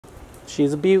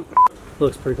She's a beaut.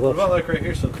 Looks pretty close. What about like right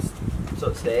here, so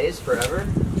it stays forever?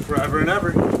 Forever and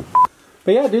ever.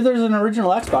 But yeah, dude, there's an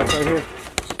original Xbox right here.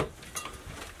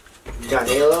 You got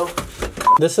Halo?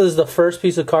 This is the first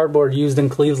piece of cardboard used in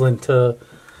Cleveland to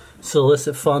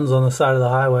solicit funds on the side of the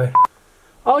highway.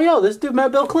 Oh, yo, this dude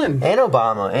met Bill Clinton. And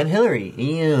Obama, and Hillary.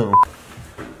 Ew.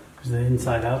 There's the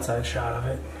inside-outside shot of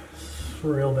it. It's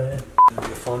real bad. The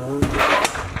fun one.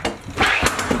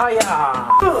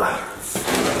 Hiya!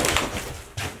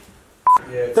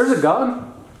 Yeah, there's a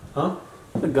gun. Huh?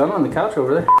 There's a gun on the couch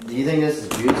over there. Do you think this is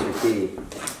juice or tea?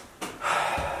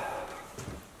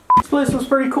 This place was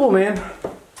pretty cool, man.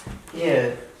 Yeah,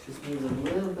 it just needs a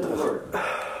little bit of work.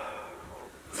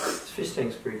 This fish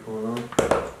tank's pretty cool though.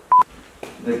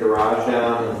 The garage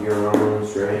down with your own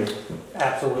strength.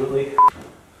 Absolutely.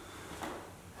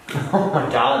 Oh my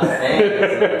god,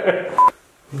 thanks.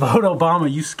 Vote Obama,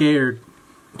 you scared.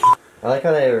 I like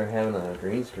how they were having a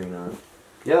green screen on.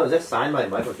 Yo, is that signed by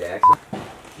Michael Jackson?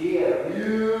 Yeah,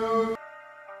 you.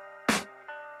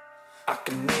 I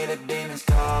can hear the demons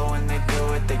call when they do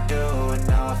what they do, and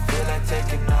now I feel like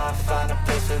taking off, find a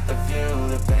place with a view.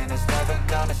 The pain is never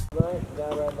gonna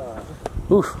stop.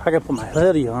 Oof, I gotta put my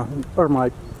hoodie on, or my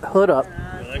hood up.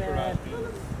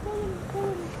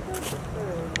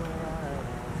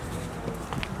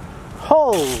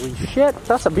 Holy shit,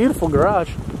 that's a beautiful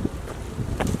garage.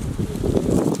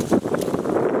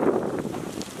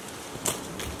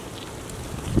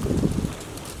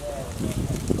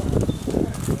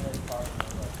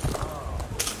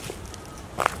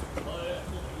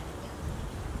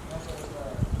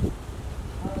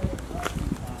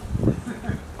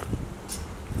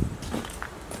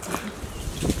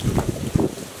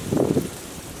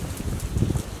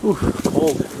 Oof,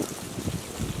 cold.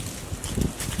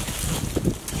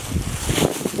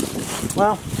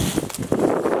 Well,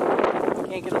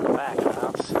 can't get in the back of the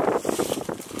house.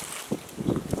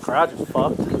 Garage is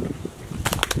fucked.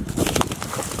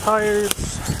 Couple tires.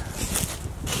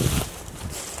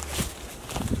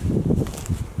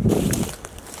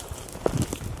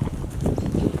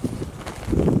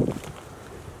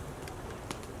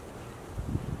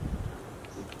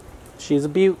 She's a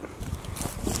beaut.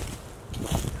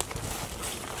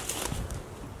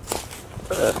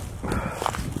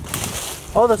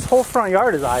 Oh, this whole front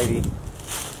yard is ivy.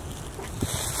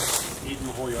 Eating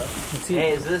the whole yard.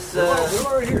 Hey, is this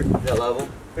We're right here. that level?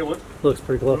 Hey, what? Looks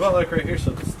pretty What close. about like right here,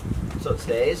 so So it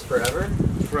stays forever?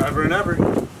 forever and ever?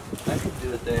 I could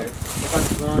do it there.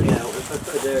 If I'm wrong, yeah, if I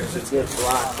put it there, it gets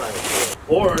blocked by the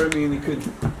Or I mean, you could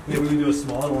maybe we do a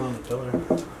smaller one on the pillar.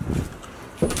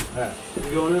 Alright,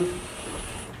 you going in?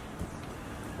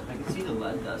 I can see the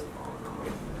lead dust falling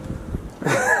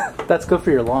off. That's good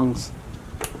for your lungs.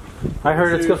 I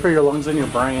heard it's good for your lungs and your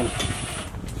brain.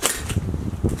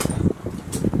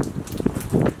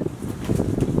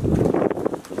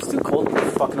 It's too cold to be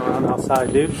fucking around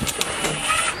outside, dude.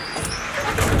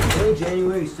 Hey,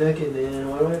 January 2nd, man.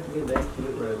 Why do I have to get back to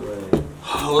it right away?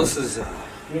 Oh, this is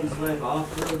Can't slack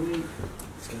off for a week?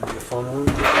 it's gonna be a fun one.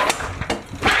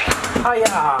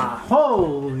 Hiya!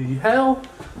 Holy hell!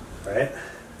 Right?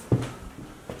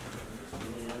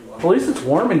 At least it's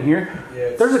warm in here.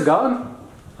 Yeah. There's a gun.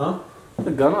 Huh? There's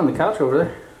a gun on the couch over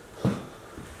there. I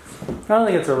don't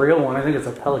think it's a real one. I think it's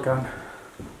a pellet gun.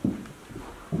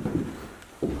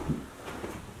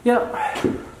 Yep.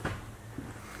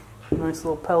 Nice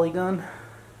little pellet gun.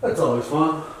 That's always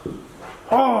fun.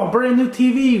 Oh, brand new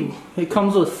TV. It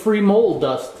comes with free mold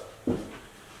dust.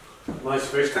 Nice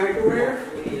fish tank over here.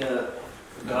 The,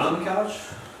 Gun on the couch.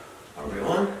 a real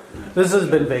one? This has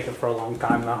been vacant for a long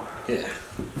time now. Yeah.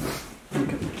 You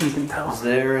can tell. Is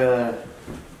there,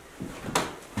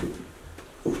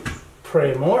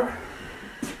 Pray more.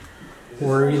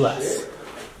 Worry less.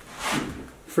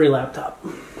 Free laptop.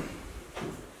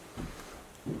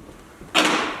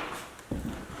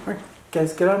 Alright,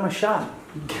 guys, get out of my shot.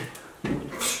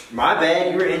 My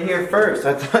bad, you were in here first.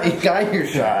 I thought you got your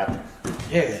shot.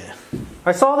 Yeah.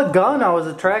 I saw the gun, I was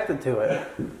attracted to it.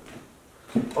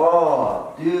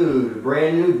 Oh, dude,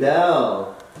 brand new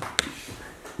Dell.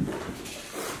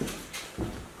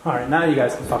 Alright, now you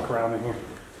guys can fuck around in here.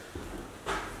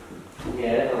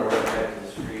 Yeah, that one right back to the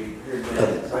street.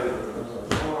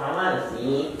 Oh, I want to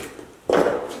see.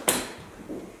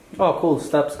 Oh, cool, the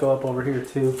steps go up over here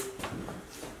too.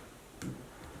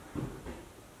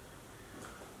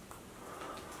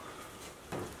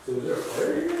 So is there a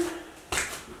fire here?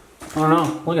 I don't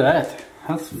know, look at that.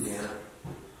 That's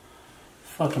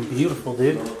fucking beautiful,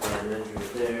 dude.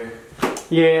 There.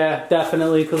 Yeah,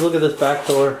 definitely, because look at this back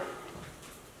door.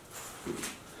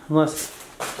 Unless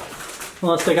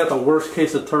they got the worst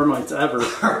case of termites ever.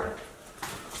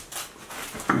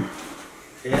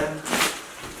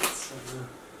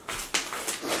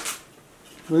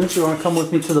 Lynch, you want to come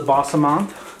with me to the Bossamont?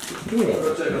 Yeah.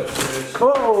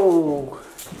 Whoa!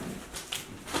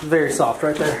 Very soft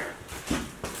right there.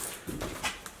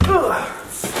 Ugh.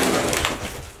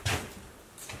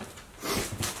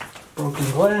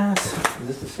 Broken glass. Is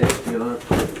this the safety on it?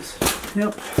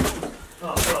 Yep.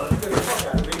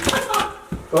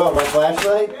 Oh, my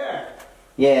flashlight?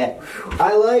 Yeah.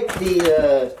 I like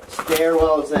the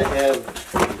stairwells that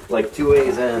have like 2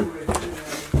 ways in.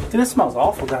 Dude, it smells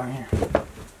awful down here.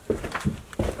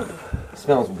 It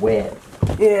smells wet.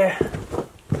 Yeah.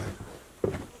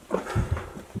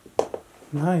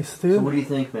 Nice, dude. So what do you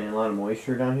think, man? A lot of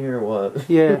moisture down here or what?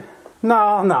 Yeah.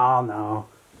 No.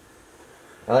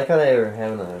 I like how they were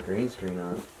having a green screen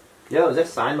on. Yo, is that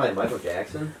signed by Michael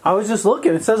Jackson? I was just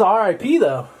looking. It says R.I.P.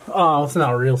 though. Oh, it's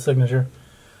not a real signature.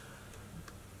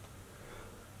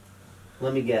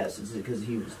 Let me guess. It's because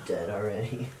he was dead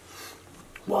already.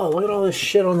 Whoa, look at all this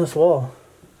shit on this wall.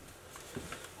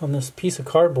 On this piece of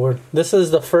cardboard. This is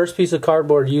the first piece of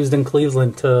cardboard used in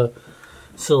Cleveland to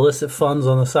solicit funds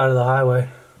on the side of the highway.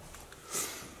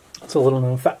 It's a little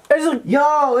known fact.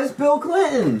 Yo, it's Bill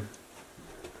Clinton!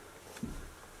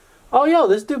 Oh, yo,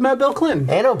 this dude met Bill Clinton.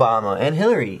 And Obama. And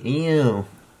Hillary. Ew.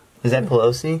 Is that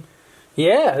Pelosi?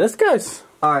 Yeah, this guy's...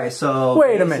 Alright, so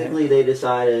Wait a minute. basically they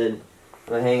decided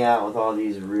to hang out with all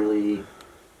these really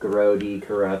grody,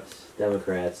 corrupt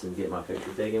Democrats and get my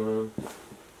picture taken with them.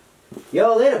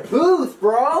 Yo, they had a booth,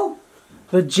 bro!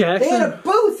 The Jackson... They had a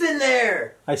booth in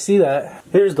there! I see that.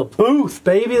 Here's the booth,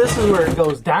 baby. This is where it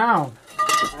goes down.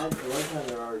 I like how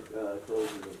there are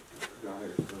clothes in the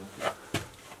dryers,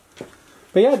 so.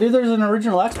 But yeah, dude, there's an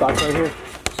original Xbox right here.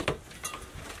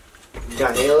 You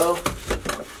got Halo? I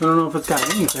don't know if it's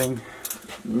got anything.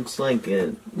 Looks like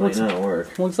it might not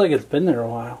work. Looks like it's been there a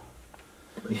while.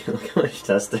 Look how much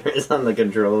dust there is on the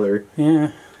controller.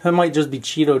 Yeah, that might just be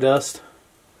Cheeto dust.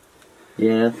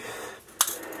 Yeah.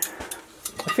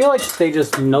 I feel like they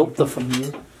just noped the...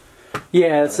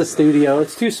 Yeah, it's a studio.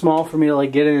 It's too small for me to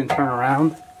like get in and turn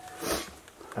around.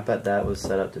 I bet that was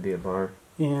set up to be a bar.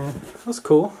 Yeah, that's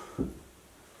cool.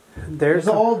 There's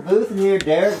an old booth in here,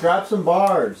 Derek. Drop some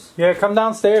bars. Yeah, come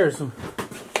downstairs. You're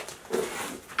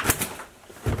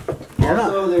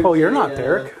not. Oh, you're not,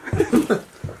 Derek.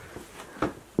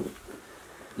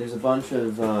 There's a bunch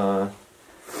of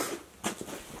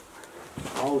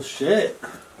oh shit. A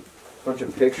bunch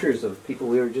of pictures of people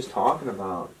we were just talking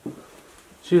about.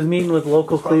 She was meeting with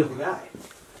local Cleveland.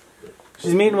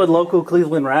 She's meeting with local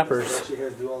Cleveland rappers. She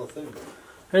has to do all the things.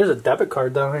 There's a debit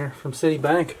card down here from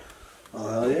Citibank. Oh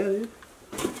hell yeah, dude.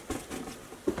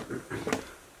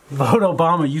 Vote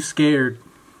Obama, you scared.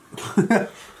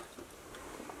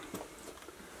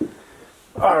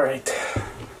 Alright.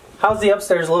 How's the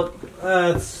upstairs look?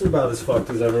 It's about as fucked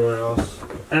as everywhere else.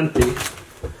 Empty.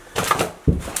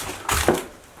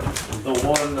 The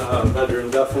one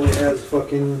bedroom definitely has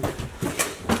fucking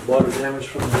water damage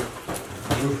from the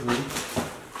roof leak.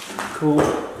 Cool.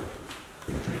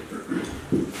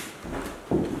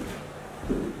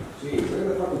 Jeez, look at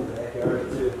the fucking backyard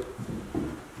too.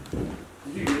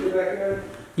 Did you get the backyard?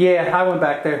 Yeah, I went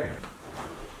back there.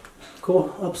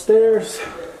 Cool. Upstairs.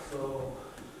 So,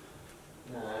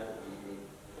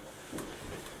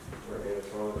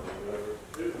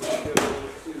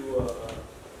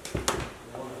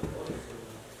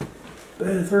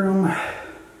 Bathroom.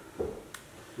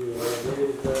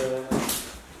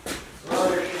 Some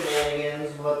other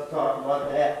shenanigans. We'll have to talk about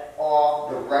that off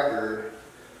the record.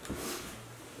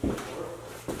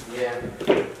 Yeah.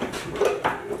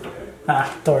 Ah,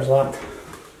 door's locked.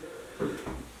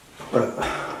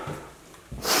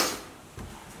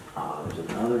 Oh, there's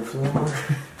another floor.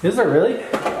 Is there really?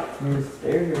 There's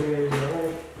stairs over here.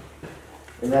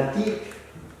 And that deep.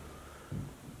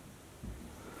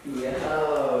 Yo.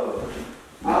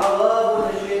 I love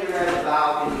when the shit are at the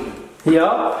balcony.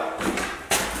 Yup.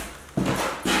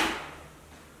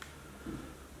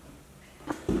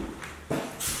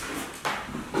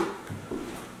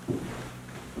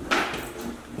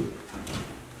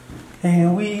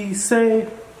 And we say,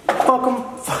 fuck 'em,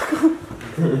 fuck 'em.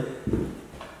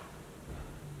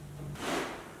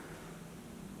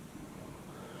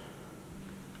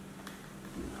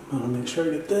 I'm gonna make sure I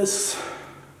get this.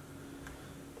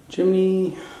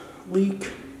 Chimney,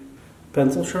 leak,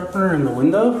 pencil sharpener in the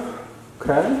window.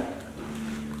 Okay.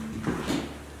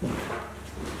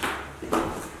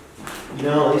 You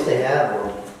know, at least they have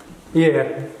one.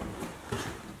 Yeah.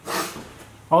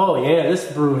 Oh yeah,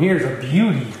 this room here is a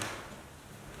beauty.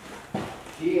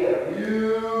 Yeah,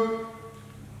 you.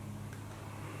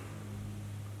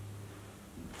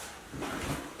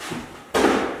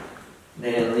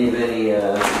 They didn't leave any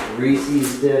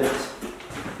Reese's dipped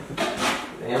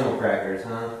crackers,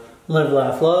 huh? Live,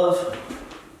 laugh, love.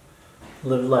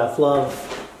 Live, laugh, love.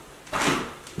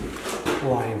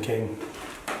 Lion King.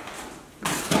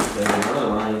 There's another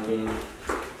Lion King.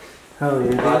 Hell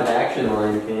yeah. Live action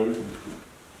Lion King.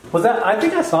 Was that? I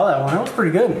think I saw that one. That was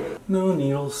pretty good. No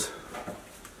needles.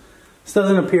 This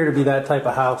doesn't appear to be that type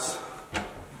of house.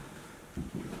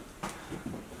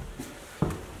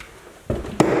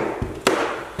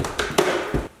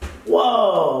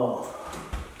 Whoa!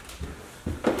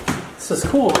 This is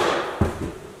cool.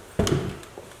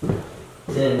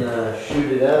 It's in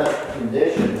shoot it up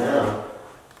condition now.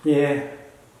 Yeah,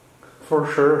 for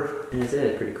sure. And it's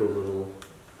a pretty cool little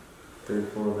third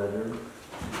floor bedroom.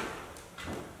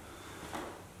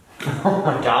 Oh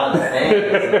my god, the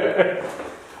fan.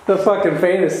 The fucking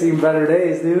fan has seen better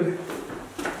days, dude.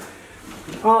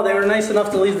 Oh, they were nice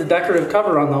enough to leave the decorative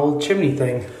cover on the old chimney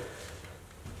thing.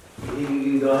 You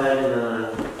can go ahead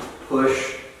and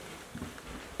push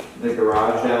the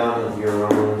garage down with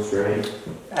your own strength.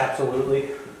 Absolutely.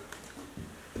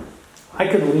 I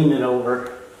could lean it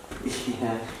over.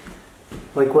 Yeah.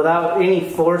 Like without any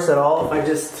force at all, if I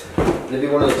just... Maybe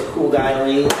one of those cool guy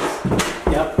leans.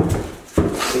 Yep.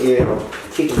 You know,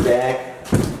 kick it back.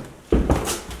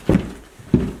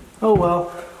 Oh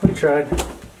well, we tried.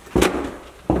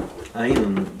 I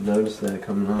didn't even notice that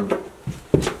coming on.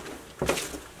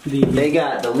 They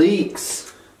got the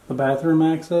leaks. The bathroom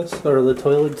access, or the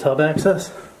toilet tub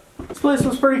access. This place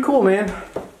was pretty cool, man.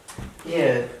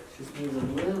 Yeah, just needs a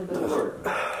little bit of work.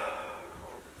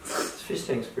 This fish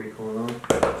tank's pretty cool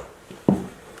though.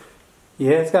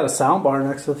 Yeah, it's got a sound bar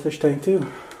next to the fish tank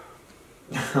too.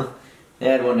 They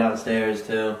had one downstairs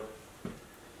too.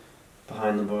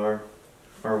 Behind the bar.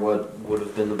 Or what would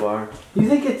have been the bar. You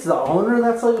think it's the owner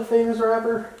that's like a famous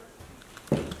rapper?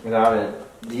 Without it.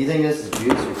 Do you think this is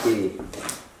juice or tea?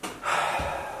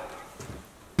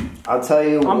 I'll tell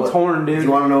you I'm torn, dude. Do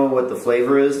you want to know what the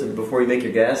flavor is before you make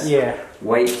your guess? Yeah.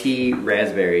 White tea,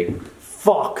 raspberry.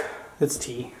 Fuck. It's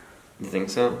tea. You think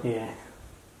so? Yeah.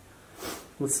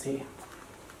 Let's see.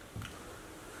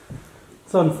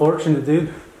 It's unfortunate,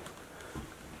 dude.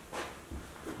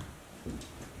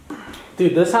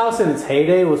 Dude, this house in its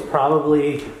heyday was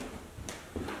probably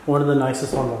one of the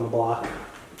nicest ones on the block.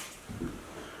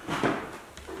 I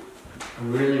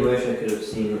really wish I could have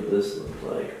seen what this looked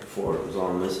like before it was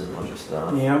all missing a bunch of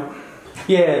stuff. Yeah.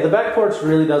 Yeah, the back porch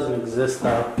really doesn't exist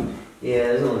though. Yeah,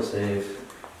 it doesn't look safe.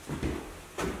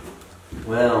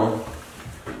 Well,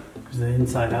 there's the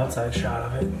inside-outside shot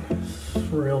of it. It's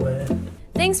real bad.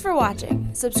 Thanks for watching.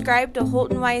 Subscribe to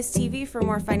Holton Wise TV for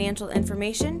more financial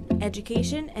information,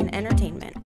 education, and entertainment.